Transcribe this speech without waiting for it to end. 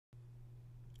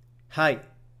Hi,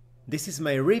 this is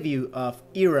my review of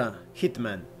Era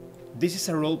Hitman. This is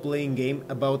a role-playing game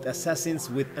about assassins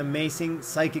with amazing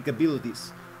psychic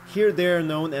abilities. Here they are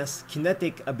known as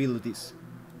kinetic abilities.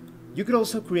 You could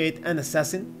also create an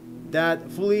assassin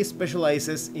that fully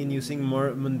specializes in using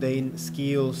more mundane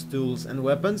skills, tools, and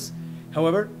weapons.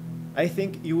 However, I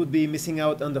think you would be missing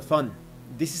out on the fun.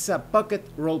 This is a pocket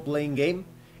role-playing game.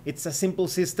 It's a simple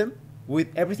system with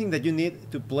everything that you need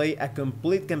to play a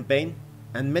complete campaign,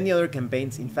 and many other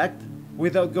campaigns in fact,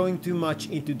 without going too much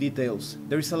into details.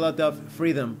 There is a lot of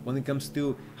freedom when it comes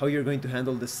to how you're going to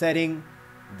handle the setting,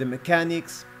 the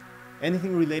mechanics,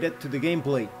 anything related to the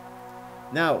gameplay.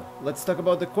 Now, let's talk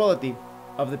about the quality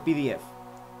of the PDF.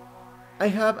 I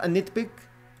have a nitpick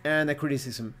and a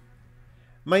criticism.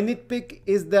 My nitpick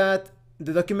is that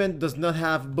the document does not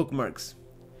have bookmarks.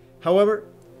 However,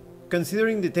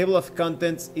 considering the table of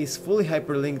contents is fully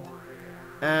hyperlinked,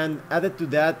 and added to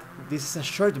that, this is a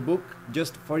short book,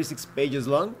 just 46 pages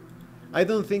long, I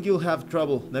don't think you'll have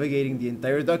trouble navigating the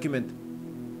entire document.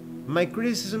 My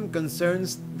criticism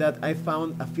concerns that I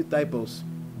found a few typos,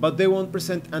 but they won't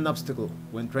present an obstacle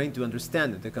when trying to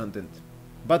understand the content.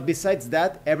 But besides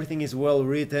that, everything is well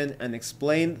written and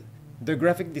explained, the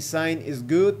graphic design is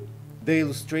good, the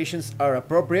illustrations are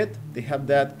appropriate, they have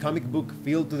that comic book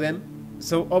feel to them,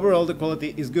 so overall the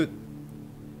quality is good.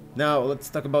 Now let's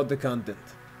talk about the content.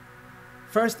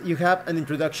 First, you have an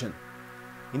introduction.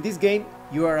 In this game,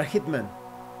 you are a hitman,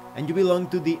 and you belong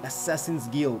to the Assassin's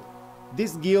Guild.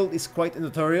 This guild is quite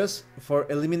notorious for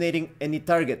eliminating any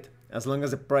target, as long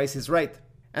as the price is right.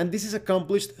 And this is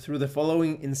accomplished through the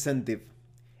following incentive.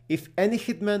 If any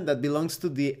hitman that belongs to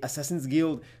the Assassin's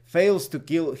Guild fails to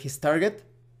kill his target,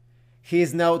 he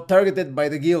is now targeted by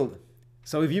the guild.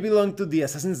 So if you belong to the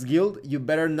Assassin's Guild, you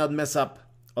better not mess up.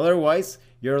 Otherwise,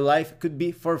 your life could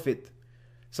be forfeit.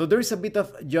 So there is a bit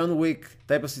of John Wick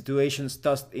type of situations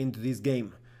tossed into this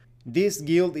game. This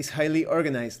guild is highly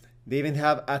organized. They even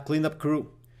have a cleanup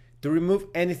crew to remove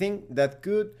anything that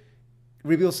could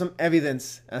reveal some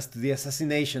evidence as to the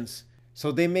assassinations.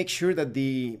 So they make sure that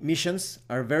the missions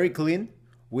are very clean,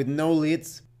 with no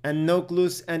leads and no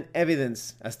clues and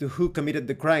evidence as to who committed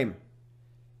the crime.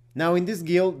 Now in this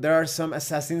guild there are some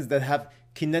assassins that have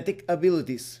kinetic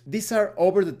abilities. These are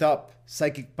over-the-top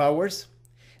psychic powers.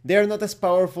 They are not as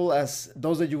powerful as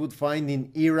those that you would find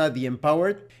in Era the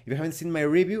Empowered. If you haven't seen my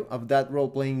review of that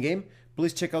role-playing game,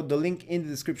 please check out the link in the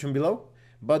description below,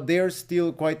 but they are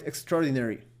still quite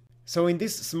extraordinary. So in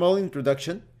this small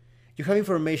introduction, you have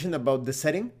information about the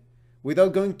setting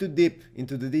without going too deep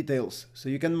into the details, so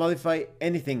you can modify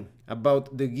anything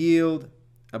about the guild,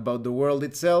 about the world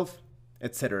itself,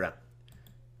 etc.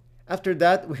 After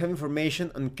that, we have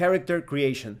information on character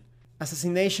creation.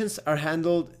 Assassinations are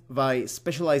handled by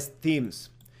specialized teams,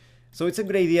 so it's a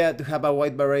good idea to have a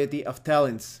wide variety of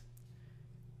talents.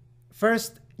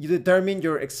 First, you determine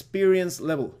your experience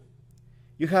level.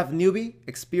 You have newbie,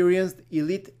 experienced,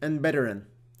 elite, and veteran.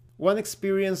 One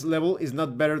experience level is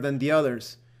not better than the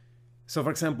others. So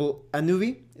for example, a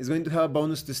newbie is going to have a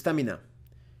bonus to stamina.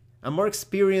 A more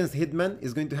experienced hitman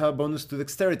is going to have a bonus to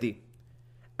dexterity.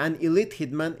 An elite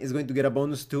hitman is going to get a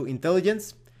bonus to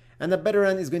intelligence, and a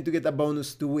veteran is going to get a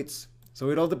bonus to wits. So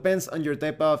it all depends on your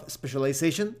type of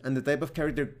specialization and the type of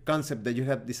character concept that you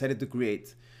have decided to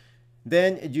create.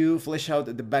 Then you flesh out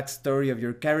the backstory of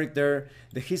your character,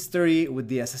 the history with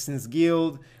the Assassin's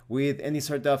Guild, with any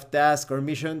sort of task or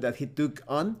mission that he took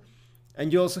on,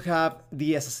 and you also have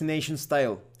the assassination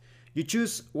style. You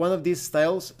choose one of these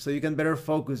styles so you can better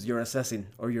focus your assassin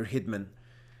or your hitman.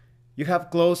 You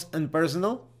have close and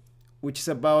personal, which is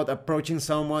about approaching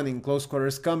someone in close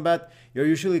quarters combat. You're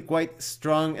usually quite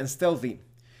strong and stealthy.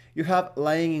 You have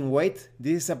lying in wait.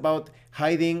 This is about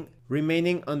hiding,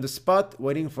 remaining on the spot,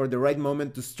 waiting for the right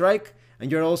moment to strike,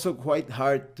 and you're also quite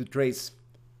hard to trace.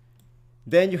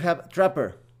 Then you have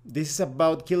trapper. This is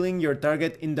about killing your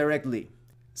target indirectly,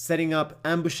 setting up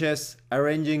ambushes,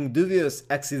 arranging dubious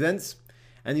accidents,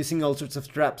 and using all sorts of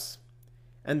traps.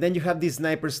 And then you have the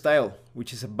sniper style,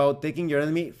 which is about taking your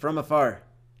enemy from afar.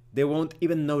 They won't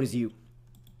even notice you.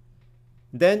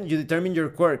 Then you determine your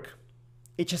quirk.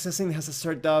 Each assassin has a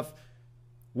sort of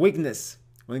weakness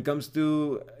when it comes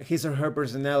to his or her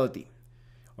personality,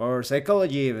 or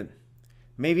psychology even.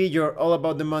 Maybe you're all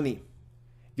about the money.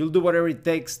 You'll do whatever it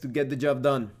takes to get the job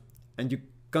done, and you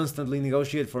constantly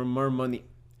negotiate for more money.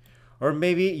 Or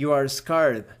maybe you are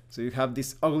scarred, so you have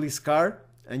this ugly scar,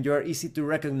 and you are easy to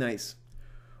recognize.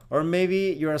 Or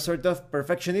maybe you're a sort of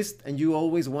perfectionist and you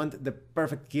always want the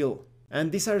perfect kill.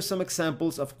 And these are some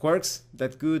examples of quirks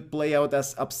that could play out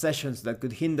as obsessions that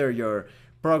could hinder your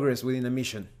progress within a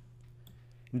mission.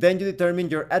 Then you determine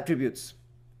your attributes.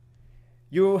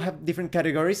 You have different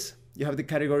categories. You have the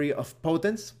category of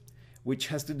potence, which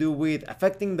has to do with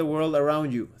affecting the world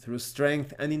around you through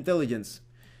strength and intelligence.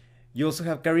 You also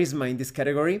have charisma in this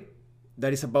category,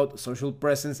 that is about social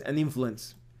presence and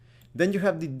influence. Then you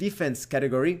have the defense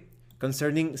category,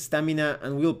 concerning stamina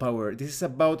and willpower. This is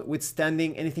about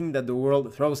withstanding anything that the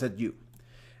world throws at you.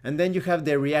 And then you have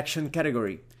the reaction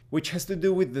category, which has to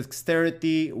do with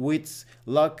dexterity, wits,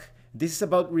 luck. This is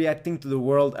about reacting to the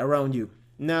world around you.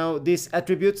 Now, these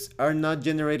attributes are not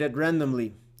generated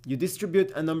randomly. You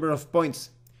distribute a number of points.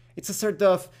 It's a sort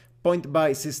of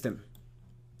point-buy system.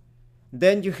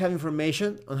 Then you have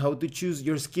information on how to choose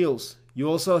your skills. You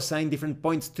also assign different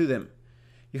points to them.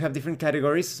 You have different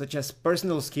categories such as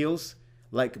personal skills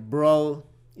like brawl,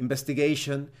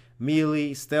 investigation,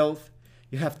 melee, stealth.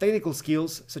 You have technical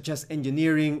skills such as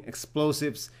engineering,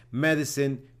 explosives,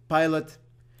 medicine, pilot.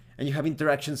 And you have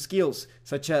interaction skills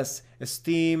such as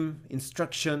esteem,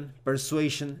 instruction,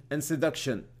 persuasion, and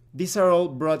seduction. These are all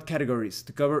broad categories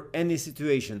to cover any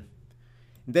situation.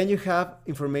 Then you have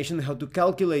information on how to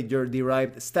calculate your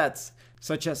derived stats,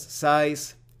 such as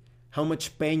size, how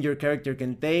much pain your character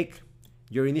can take,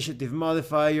 your initiative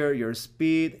modifier, your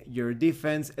speed, your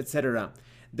defense, etc.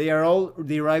 They are all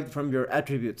derived from your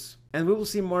attributes. And we will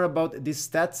see more about these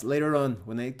stats later on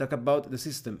when I talk about the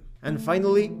system. And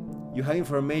finally, you have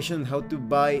information on how to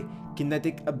buy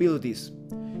kinetic abilities.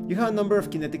 You have a number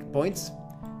of kinetic points,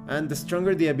 and the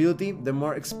stronger the ability, the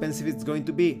more expensive it's going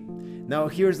to be. Now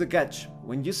here's the catch.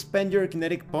 When you spend your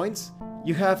kinetic points,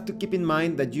 you have to keep in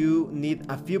mind that you need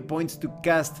a few points to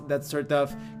cast that sort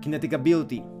of kinetic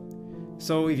ability.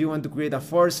 So if you want to create a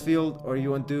force field or you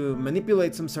want to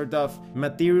manipulate some sort of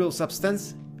material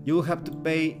substance, you'll have to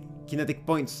pay kinetic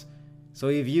points. So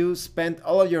if you spend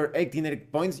all of your 8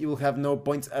 kinetic points, you will have no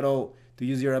points at all to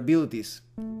use your abilities.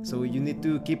 So you need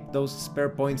to keep those spare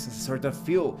points as a sort of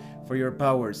fuel for your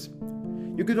powers.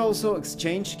 You could also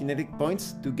exchange kinetic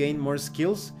points to gain more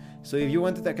skills. So if you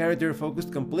wanted a character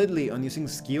focused completely on using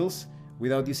skills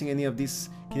without using any of these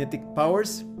kinetic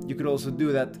powers, you could also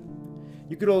do that.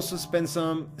 You could also spend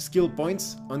some skill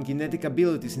points on kinetic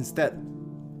abilities instead.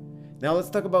 Now let's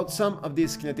talk about some of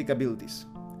these kinetic abilities.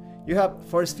 You have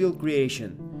force field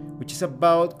creation, which is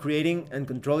about creating and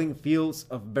controlling fields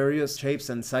of various shapes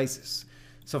and sizes.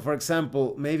 So for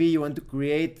example, maybe you want to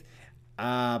create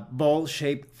a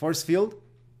ball-shaped force field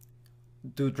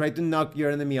to try to knock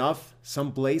your enemy off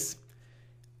someplace.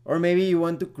 Or maybe you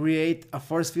want to create a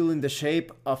force field in the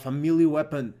shape of a melee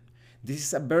weapon. This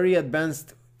is a very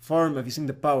advanced form of using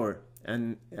the power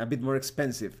and a bit more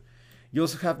expensive. You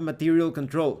also have material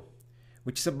control,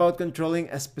 which is about controlling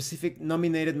a specific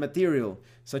nominated material,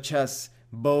 such as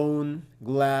bone,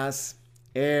 glass,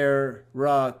 air,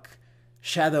 rock,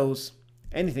 shadows,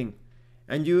 anything.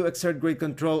 And you exert great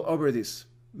control over this.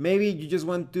 Maybe you just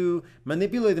want to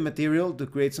manipulate the material to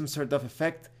create some sort of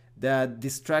effect that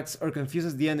distracts or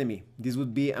confuses the enemy. This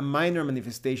would be a minor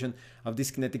manifestation of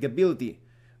this kinetic ability.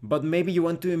 But maybe you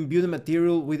want to imbue the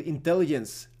material with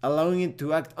intelligence, allowing it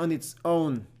to act on its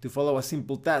own to follow a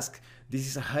simple task. This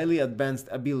is a highly advanced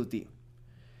ability.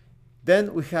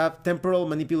 Then we have temporal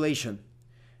manipulation.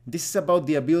 This is about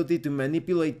the ability to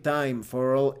manipulate time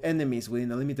for all enemies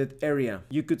within a limited area.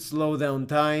 You could slow down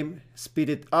time, speed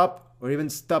it up, or even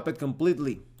stop it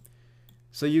completely.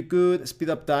 So you could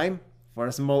speed up time for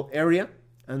a small area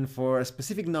and for a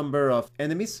specific number of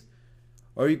enemies,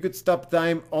 or you could stop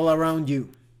time all around you,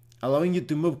 allowing you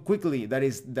to move quickly,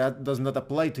 that does not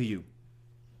apply to you.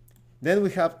 Then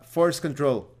we have force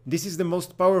control. This is the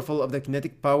most powerful of the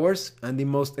kinetic powers and the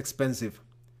most expensive.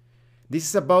 This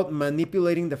is about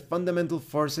manipulating the fundamental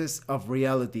forces of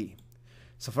reality.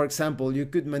 So for example, you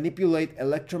could manipulate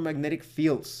electromagnetic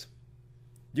fields.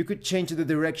 You could change the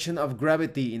direction of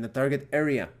gravity in a target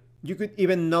area. You could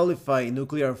even nullify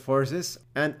nuclear forces,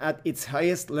 and at its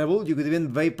highest level, you could even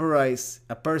vaporize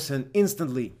a person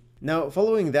instantly. Now,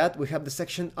 following that, we have the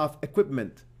section of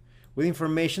equipment, with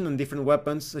information on different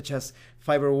weapons such as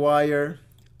fiber wire,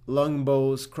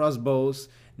 longbows, crossbows,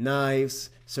 knives,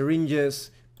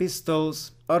 syringes,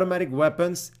 pistols, automatic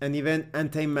weapons, and even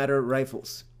antimatter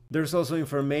rifles. There's also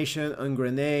information on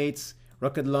grenades,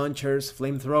 rocket launchers,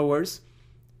 flamethrowers,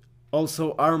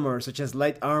 also armor such as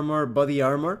light armor, body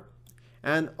armor,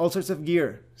 and all sorts of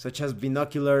gear such as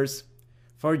binoculars,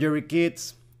 forgery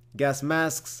kits, gas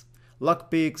masks,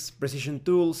 lockpicks, precision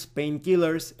tools,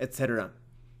 painkillers, etc.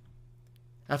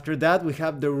 After that, we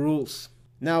have the rules.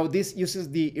 Now, this uses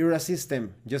the era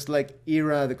system, just like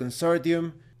era the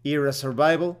Consortium, era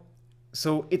survival.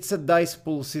 So it's a dice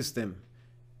pool system.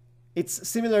 It's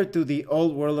similar to the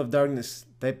old World of Darkness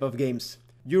type of games.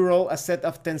 You roll a set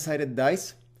of 10-sided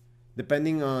dice,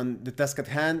 depending on the task at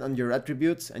hand, on your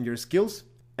attributes and your skills,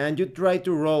 and you try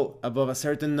to roll above a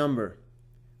certain number.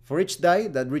 For each die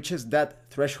that reaches that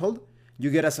threshold, you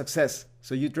get a success.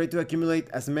 So you try to accumulate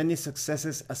as many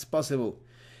successes as possible.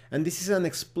 And this is an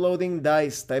exploding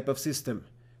dice type of system.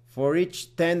 For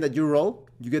each 10 that you roll,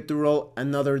 you get to roll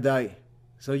another die.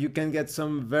 So you can get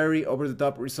some very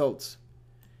over-the-top results.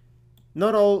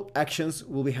 Not all actions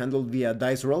will be handled via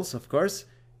dice rolls, of course.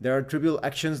 There are trivial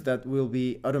actions that will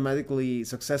be automatically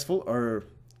successful or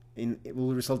it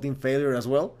will result in failure as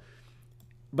well.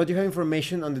 But you have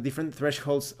information on the different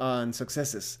thresholds and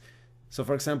successes. So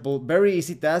for example, very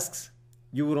easy tasks,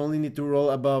 you would only need to roll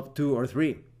above 2 or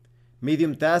 3.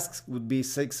 Medium tasks would be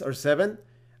 6 or 7.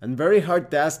 And very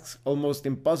hard tasks, almost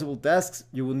impossible tasks,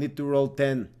 you would need to roll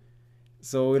 10.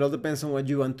 So it all depends on what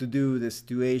you want to do, the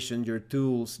situation, your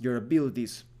tools, your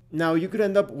abilities. Now you could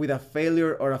end up with a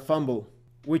failure or a fumble,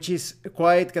 which is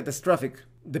quite catastrophic,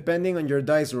 depending on your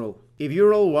dice roll. If you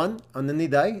roll 1 on any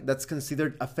die, that's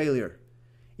considered a failure.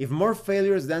 If more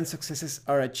failures than successes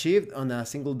are achieved on a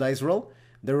single dice roll,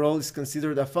 the roll is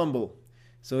considered a fumble.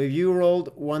 So if you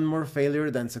rolled 1 more failure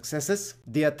than successes,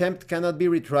 the attempt cannot be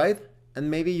retried, and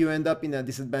maybe you end up in a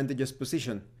disadvantageous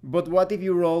position. But what if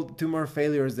you rolled 2 more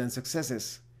failures than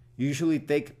successes? You usually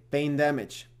take pain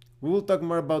damage. We will talk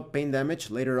more about pain damage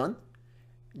later on.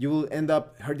 You will end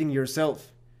up hurting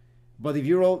yourself. But if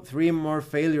you roll 3 more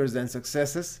failures than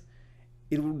successes,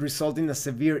 it would result in a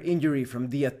severe injury from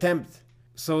the attempt.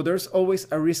 So there's always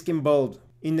a risk involved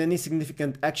in any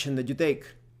significant action that you take.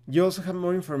 You also have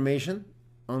more information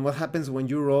on what happens when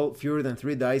you roll fewer than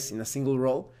 3 dice in a single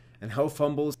roll, and how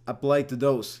fumbles apply to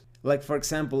those. Like for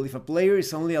example, if a player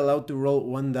is only allowed to roll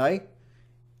 1 die,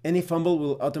 any fumble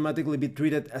will automatically be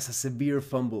treated as a severe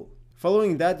fumble.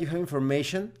 Following that, you have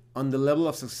information on the level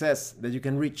of success that you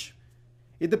can reach.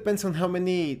 It depends on how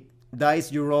many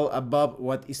dice you roll above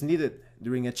what is needed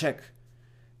during a check.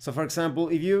 So for example,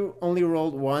 if you only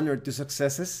rolled 1 or 2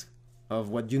 successes of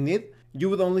what you need, you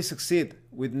would only succeed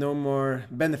with no more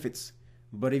benefits.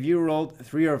 But if you rolled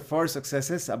 3 or 4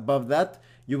 successes above that,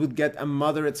 you would get a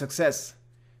moderate success.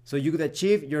 So you could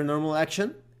achieve your normal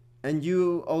action, and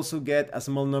you also get a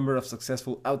small number of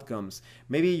successful outcomes.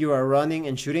 Maybe you are running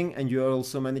and shooting, and you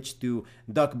also manage to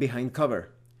duck behind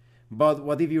cover. But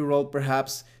what if you roll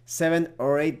perhaps 7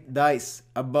 or 8 dice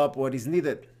above what is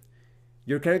needed?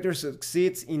 Your character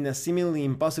succeeds in a seemingly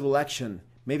impossible action.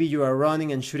 Maybe you are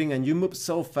running and shooting, and you move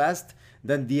so fast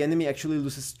that the enemy actually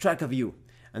loses track of you.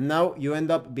 And now you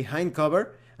end up behind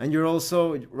cover, and you're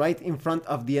also right in front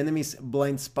of the enemy's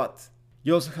blind spot.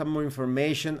 You also have more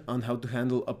information on how to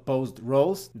handle opposed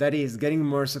rolls, that is, getting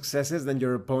more successes than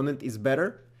your opponent is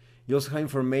better. You also have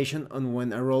information on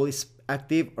when a roll is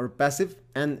active or passive.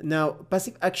 And now,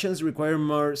 passive actions require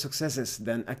more successes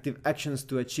than active actions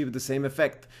to achieve the same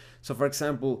effect. So for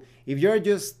example, if you're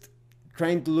just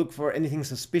trying to look for anything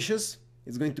suspicious,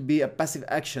 it's going to be a passive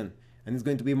action, and it's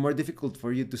going to be more difficult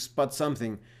for you to spot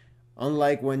something.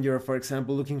 Unlike when you're, for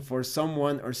example, looking for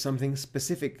someone or something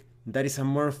specific, that is a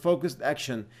more focused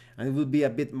action, and it will be a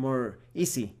bit more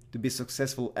easy to be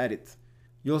successful at it.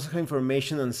 You also have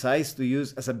information on size to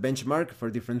use as a benchmark for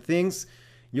different things.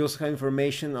 You also have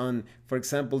information on, for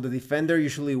example, the defender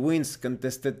usually wins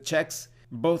contested checks,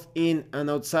 both in and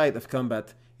outside of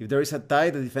combat. If there is a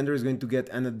tie, the defender is going to get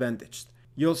an advantage.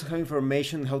 You also have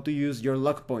information on how to use your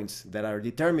luck points that are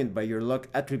determined by your luck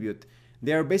attribute.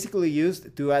 They are basically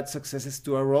used to add successes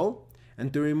to a roll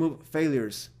and to remove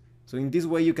failures. So in this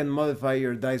way you can modify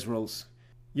your dice rolls.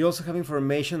 You also have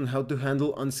information on how to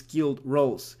handle unskilled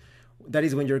rolls. That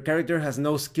is when your character has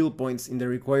no skill points in the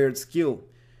required skill.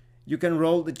 You can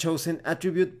roll the chosen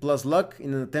attribute plus luck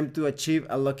in an attempt to achieve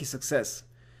a lucky success.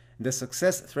 The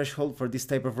success threshold for this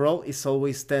type of roll is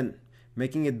always 10,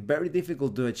 making it very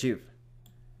difficult to achieve.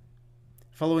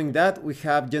 Following that, we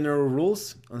have general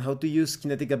rules on how to use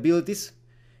kinetic abilities.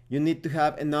 You need to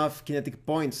have enough kinetic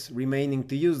points remaining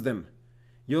to use them.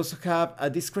 You also have a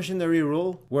discretionary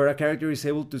rule where a character is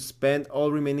able to spend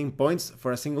all remaining points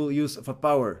for a single use of a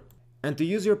power. And to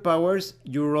use your powers,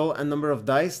 you roll a number of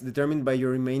dice determined by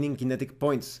your remaining kinetic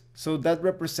points. So that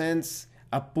represents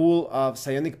a pool of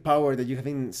psionic power that you have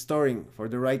been storing for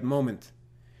the right moment.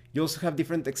 You also have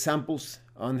different examples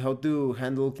on how to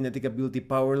handle kinetic ability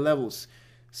power levels.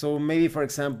 So maybe, for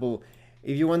example,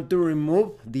 if you want to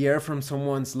remove the air from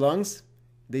someone's lungs,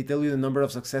 they tell you the number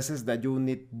of successes that you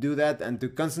need to do that and to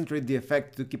concentrate the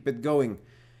effect to keep it going.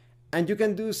 And you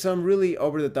can do some really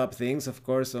over-the-top things, of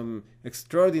course, some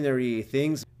extraordinary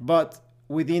things, but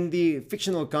within the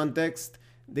fictional context,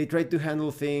 they try to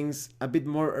handle things a bit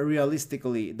more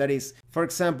realistically. That is, for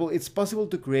example, it's possible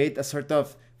to create a sort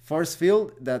of force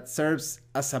field that serves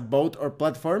as a boat or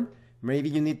platform. Maybe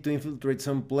you need to infiltrate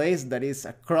some place that is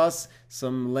across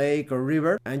some lake or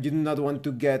river and you do not want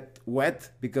to get wet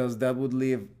because that would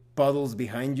leave puddles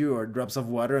behind you or drops of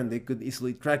water and they could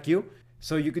easily track you.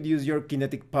 So you could use your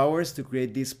kinetic powers to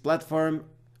create this platform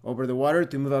over the water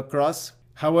to move across.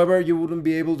 However, you wouldn't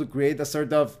be able to create a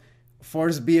sort of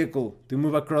force vehicle to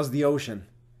move across the ocean.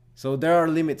 So there are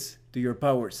limits to your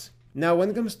powers. Now, when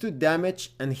it comes to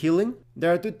damage and healing,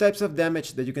 there are two types of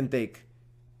damage that you can take: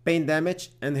 pain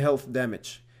damage and health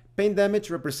damage. Pain damage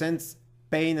represents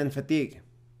pain and fatigue.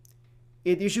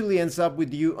 It usually ends up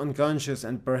with you unconscious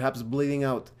and perhaps bleeding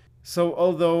out. So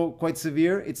although quite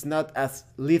severe, it's not as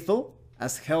lethal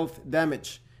as health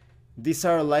damage. These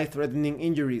are life-threatening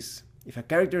injuries. If a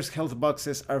character's health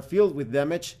boxes are filled with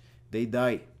damage, they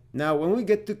die. Now, when we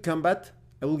get to combat,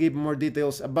 I will give more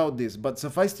details about this, but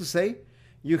suffice to say,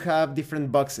 you have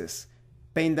different boxes: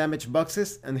 pain damage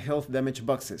boxes and health damage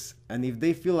boxes. And if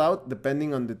they fill out,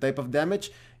 depending on the type of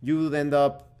damage, you would end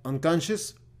up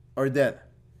unconscious or dead.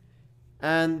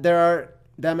 And there are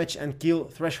damage and kill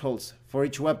thresholds for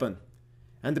each weapon.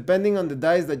 And depending on the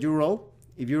dice that you roll,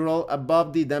 if you roll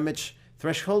above the damage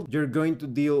threshold, you're going to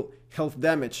deal health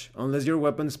damage, unless your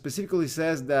weapon specifically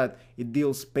says that it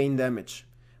deals pain damage.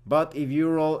 But if you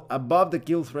roll above the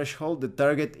kill threshold, the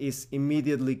target is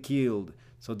immediately killed.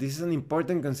 So this is an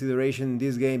important consideration in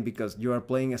this game because you are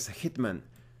playing as a hitman.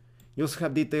 You also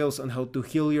have details on how to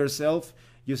heal yourself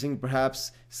using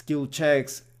perhaps skill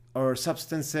checks or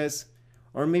substances,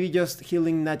 or maybe just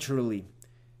healing naturally.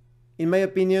 In my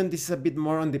opinion, this is a bit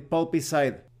more on the pulpy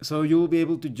side, so you will be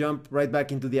able to jump right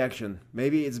back into the action.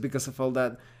 Maybe it's because of all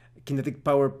that kinetic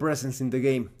power presence in the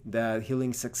game that healing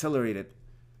is accelerated.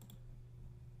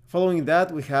 Following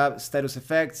that, we have status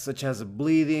effects such as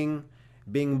bleeding,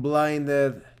 being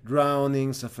blinded,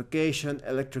 drowning, suffocation,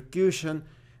 electrocution,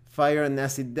 fire and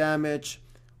acid damage.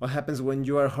 What happens when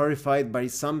you are horrified by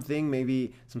something,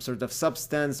 maybe some sort of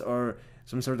substance or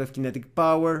some sort of kinetic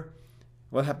power.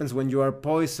 What happens when you are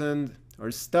poisoned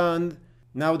or stunned.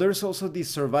 Now there's also the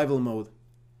survival mode.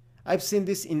 I've seen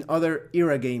this in other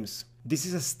era games. This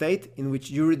is a state in which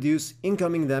you reduce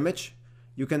incoming damage.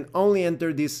 You can only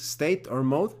enter this state or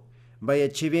mode by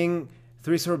achieving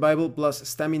 3 survival plus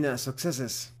stamina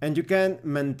successes. And you can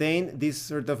maintain this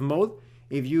sort of mode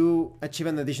if you achieve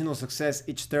an additional success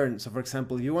each turn. So for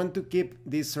example, if you want to keep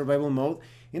this survival mode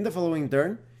in the following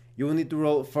turn, you will need to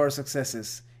roll 4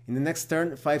 successes. In the next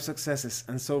turn, 5 successes,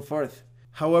 and so forth.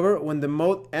 However, when the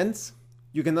mode ends,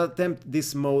 you cannot attempt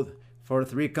this mode for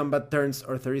 3 combat turns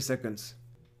or 30 seconds.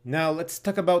 Now let's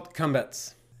talk about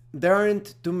combats. There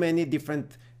aren't too many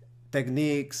different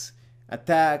techniques,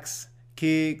 attacks,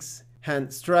 kicks,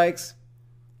 hand strikes.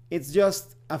 It's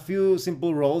just a few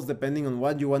simple rolls depending on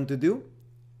what you want to do,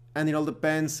 and it all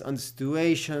depends on the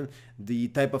situation, the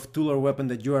type of tool or weapon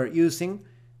that you are using.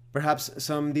 Perhaps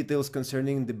some details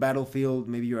concerning the battlefield.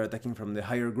 Maybe you are attacking from the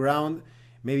higher ground,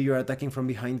 maybe you are attacking from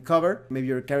behind cover, maybe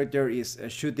your character is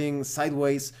shooting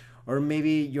sideways, or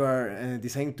maybe you are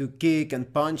deciding to kick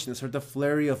and punch in a sort of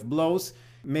flurry of blows.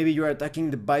 Maybe you are attacking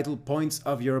the vital points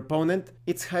of your opponent.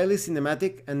 It's highly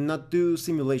cinematic and not too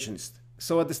simulationist.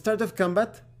 So at the start of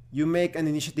combat, you make an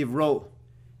initiative roll.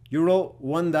 You roll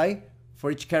 1 die for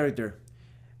each character,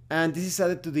 and this is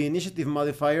added to the initiative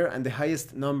modifier, and the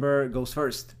highest number goes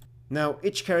first. Now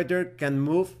each character can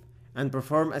move and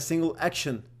perform a single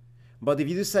action, but if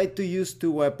you decide to use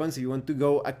 2 weapons, if you want to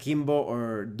go akimbo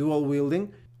or dual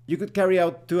wielding, you could carry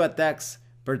out 2 attacks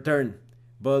per turn,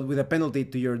 but with a penalty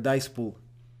to your dice pool.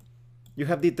 You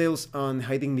have details on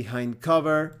hiding behind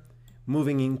cover,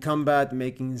 moving in combat,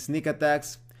 making sneak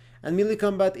attacks, and melee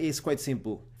combat is quite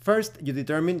simple. First, you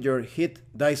determine your hit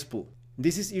dice pool.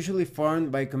 This is usually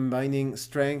formed by combining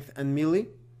strength and melee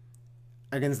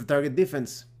against the target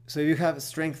defense. So if you have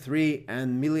strength 3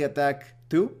 and melee attack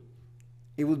 2,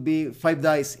 it would be 5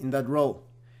 dice in that roll.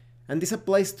 And this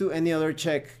applies to any other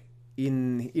check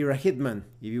in Era Hitman.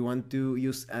 If you want to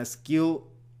use a skill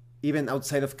even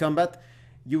outside of combat,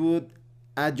 you would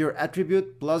add your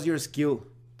attribute plus your skill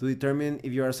to determine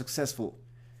if you are successful.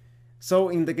 So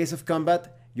in the case of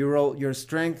combat, you roll your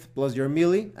strength plus your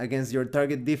melee against your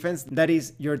target defense. That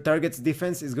is, your target's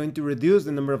defense is going to reduce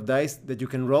the number of dice that you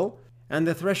can roll, and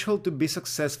the threshold to be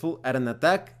successful at an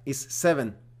attack is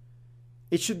 7.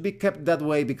 It should be kept that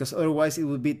way because otherwise it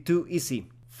would be too easy.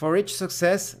 For each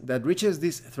success that reaches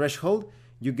this threshold,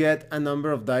 you get a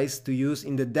number of dice to use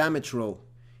in the damage roll.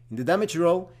 In the damage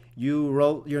roll, you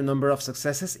roll your number of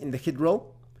successes in the hit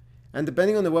roll, and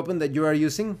depending on the weapon that you are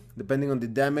using, depending on the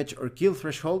damage or kill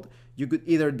threshold, you could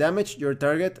either damage your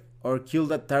target or kill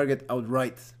that target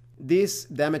outright. This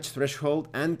damage threshold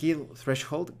and kill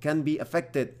threshold can be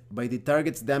affected by the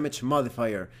target's damage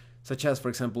modifier, such as, for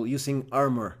example, using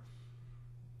armor.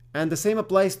 And the same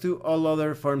applies to all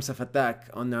other forms of attack,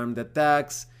 unarmed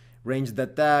attacks, ranged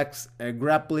attacks,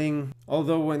 grappling.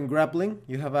 Although when grappling,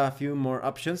 you have a few more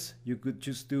options. You could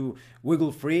choose to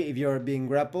wiggle free if you are being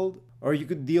grappled, or you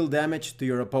could deal damage to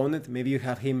your opponent. Maybe you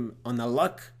have him on a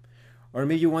lock, or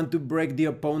maybe you want to break the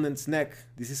opponent's neck.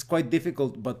 This is quite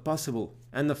difficult, but possible.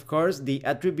 And of course, the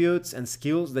attributes and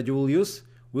skills that you will use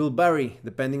will vary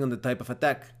depending on the type of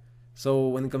attack. So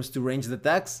when it comes to ranged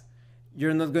attacks,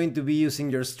 you're not going to be using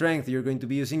your strength, you're going to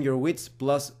be using your wits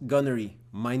plus gunnery,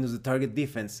 minus the target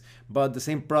defense. But the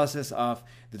same process of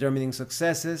determining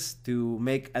successes to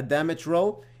make a damage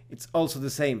roll, it's also the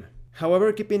same.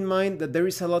 However, keep in mind that there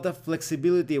is a lot of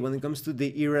flexibility when it comes to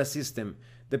the era system.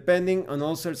 Depending on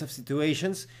all sorts of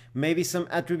situations, maybe some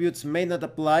attributes may not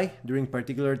apply during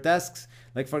particular tasks.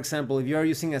 Like for example, if you are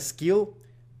using a skill,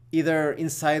 either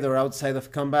inside or outside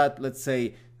of combat, let's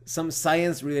say some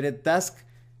science related task,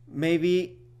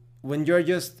 maybe when you're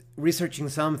just researching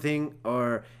something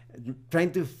or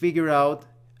trying to figure out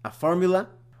a formula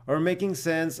or making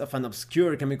sense of an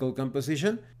obscure chemical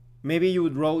composition, maybe you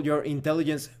would roll your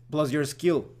intelligence plus your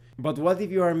skill. But what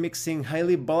if you are mixing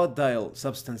highly volatile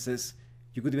substances?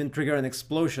 You could even trigger an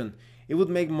explosion. It would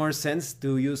make more sense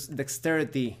to use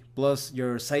dexterity plus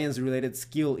your science related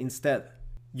skill instead.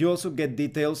 You also get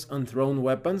details on thrown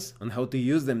weapons, on how to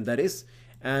use them that is,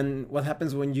 and what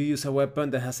happens when you use a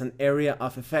weapon that has an area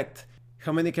of effect.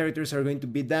 How many characters are going to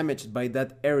be damaged by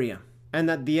that area.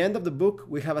 And at the end of the book,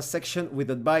 we have a section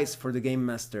with advice for the game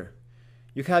master.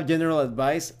 You have general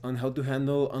advice on how to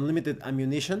handle unlimited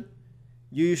ammunition.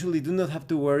 You usually do not have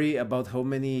to worry about how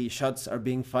many shots are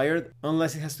being fired,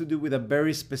 unless it has to do with a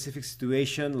very specific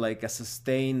situation like a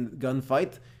sustained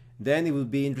gunfight. Then it will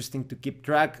be interesting to keep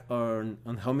track on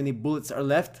how many bullets are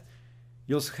left.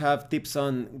 You also have tips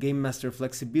on game master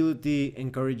flexibility,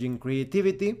 encouraging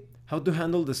creativity, how to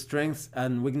handle the strengths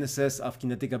and weaknesses of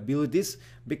kinetic abilities,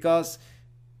 because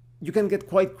you can get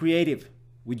quite creative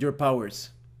with your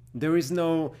powers. There is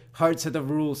no hard set of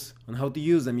rules on how to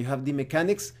use them. You have the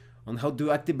mechanics on how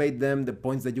to activate them, the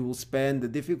points that you will spend, the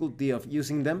difficulty of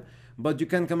using them, but you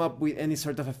can come up with any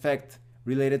sort of effect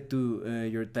related to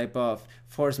your type of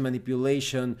force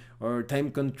manipulation or time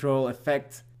control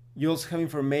effect. You also have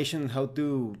information on how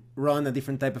to run a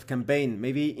different type of campaign.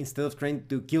 Maybe instead of trying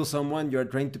to kill someone, you are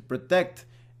trying to protect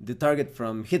the target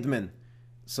from Hitman.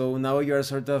 So now you are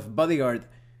sort of bodyguard.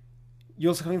 You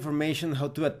also have information on how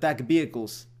to attack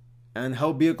vehicles and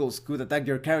how vehicles could attack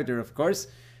your character, of course.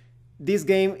 This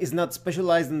game is not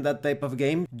specialized in that type of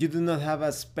game. You do not have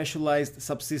a specialized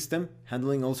subsystem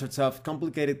handling all sorts of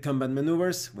complicated combat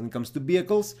maneuvers when it comes to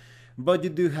vehicles, but you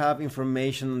do have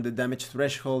information on the damage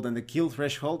threshold and the kill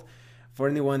threshold for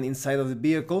anyone inside of the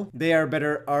vehicle. They are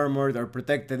better armored or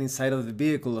protected inside of the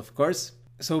vehicle, of course.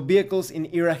 So vehicles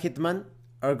in Era Hitman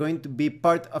are going to be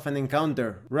part of an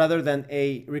encounter rather than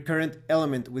a recurrent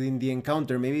element within the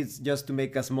encounter. Maybe it's just to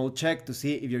make a small check to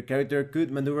see if your character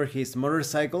could maneuver his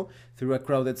motorcycle through a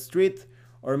crowded street,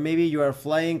 or maybe you are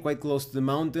flying quite close to the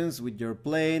mountains with your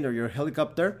plane or your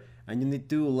helicopter and you need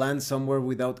to land somewhere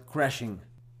without crashing.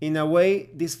 In a way,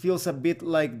 this feels a bit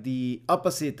like the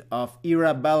opposite of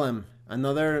Era Balam,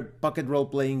 another pocket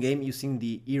role-playing game using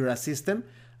the Era system.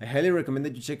 I highly recommend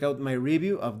that you check out my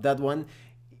review of that one.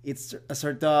 It's a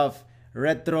sort of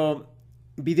retro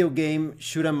video game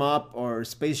shoot 'em up or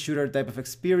space shooter type of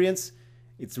experience.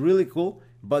 It's really cool,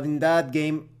 but in that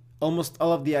game almost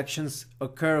all of the actions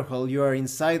occur while you are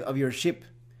inside of your ship.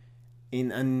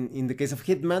 In the case of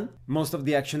Hitman, most of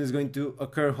the action is going to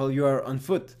occur while you are on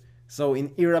foot. So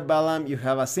in Era Balam you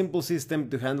have a simple system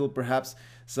to handle perhaps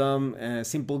some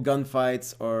simple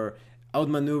gunfights or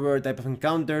outmaneuver type of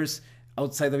encounters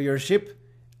outside of your ship,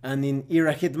 and in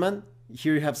Era Hitman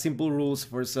here you have simple rules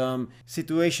for some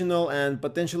situational and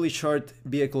potentially short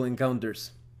vehicle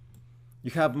encounters.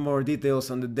 You have more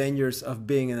details on the dangers of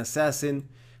being an assassin,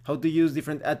 how to use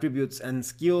different attributes and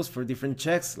skills for different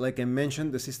checks. Like I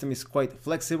mentioned, the system is quite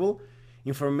flexible.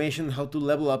 Information how to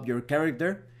level up your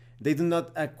character. They do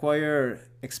not acquire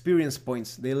experience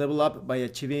points. They level up by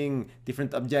achieving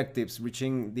different objectives,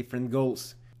 reaching different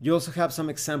goals. You also have some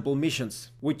example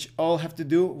missions, which all have to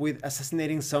do with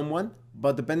assassinating someone,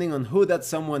 but depending on who that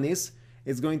someone is,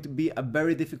 it's going to be a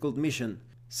very difficult mission.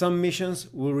 Some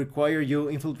missions will require you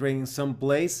infiltrating some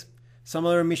place. Some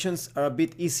other missions are a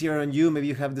bit easier on you, maybe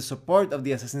you have the support of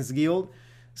the Assassin's Guild.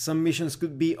 Some missions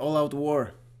could be all-out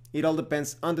war. It all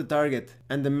depends on the target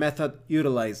and the method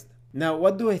utilized. Now,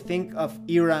 what do I think of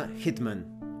Era Hitman?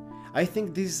 I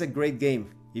think this is a great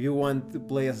game. if you want to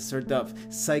play as a sort of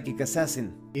psychic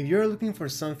assassin. If you're looking for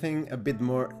something a bit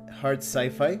more hard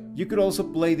sci-fi, you could also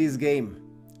play this game,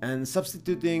 and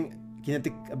substituting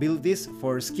kinetic abilities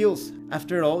for skills.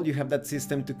 After all, you have that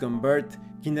system to convert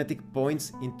kinetic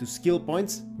points into skill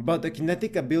points, but the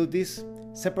kinetic abilities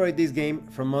separate this game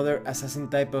from other assassin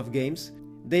type of games.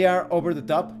 They are over the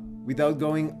top without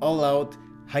going all out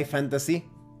high fantasy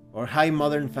or high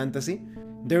modern fantasy.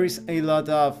 There is a lot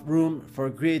of room for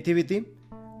creativity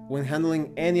when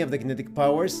handling any of the kinetic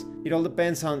powers. It all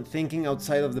depends on thinking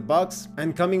outside of the box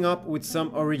and coming up with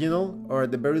some original, or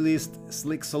at the very least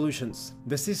slick solutions.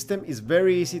 The system is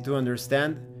very easy to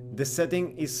understand. The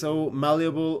setting is so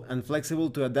malleable and flexible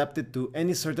to adapt it to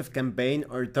any sort of campaign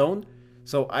or tone.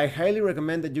 So I highly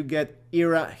recommend that you get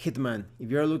Era Hitman.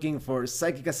 If you're looking for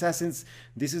psychic assassins,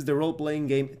 this is the role-playing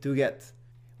game to get.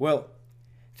 Well,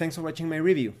 thanks for watching my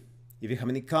review. If you have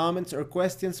any comments or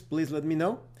questions, please let me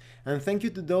know. And thank you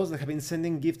to those that have been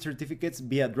sending gift certificates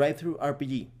via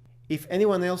DriveThruRPG. If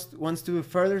anyone else wants to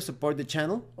further support the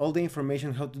channel, all the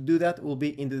information how to do that will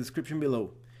be in the description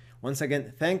below. Once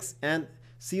again, thanks and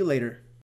see you later.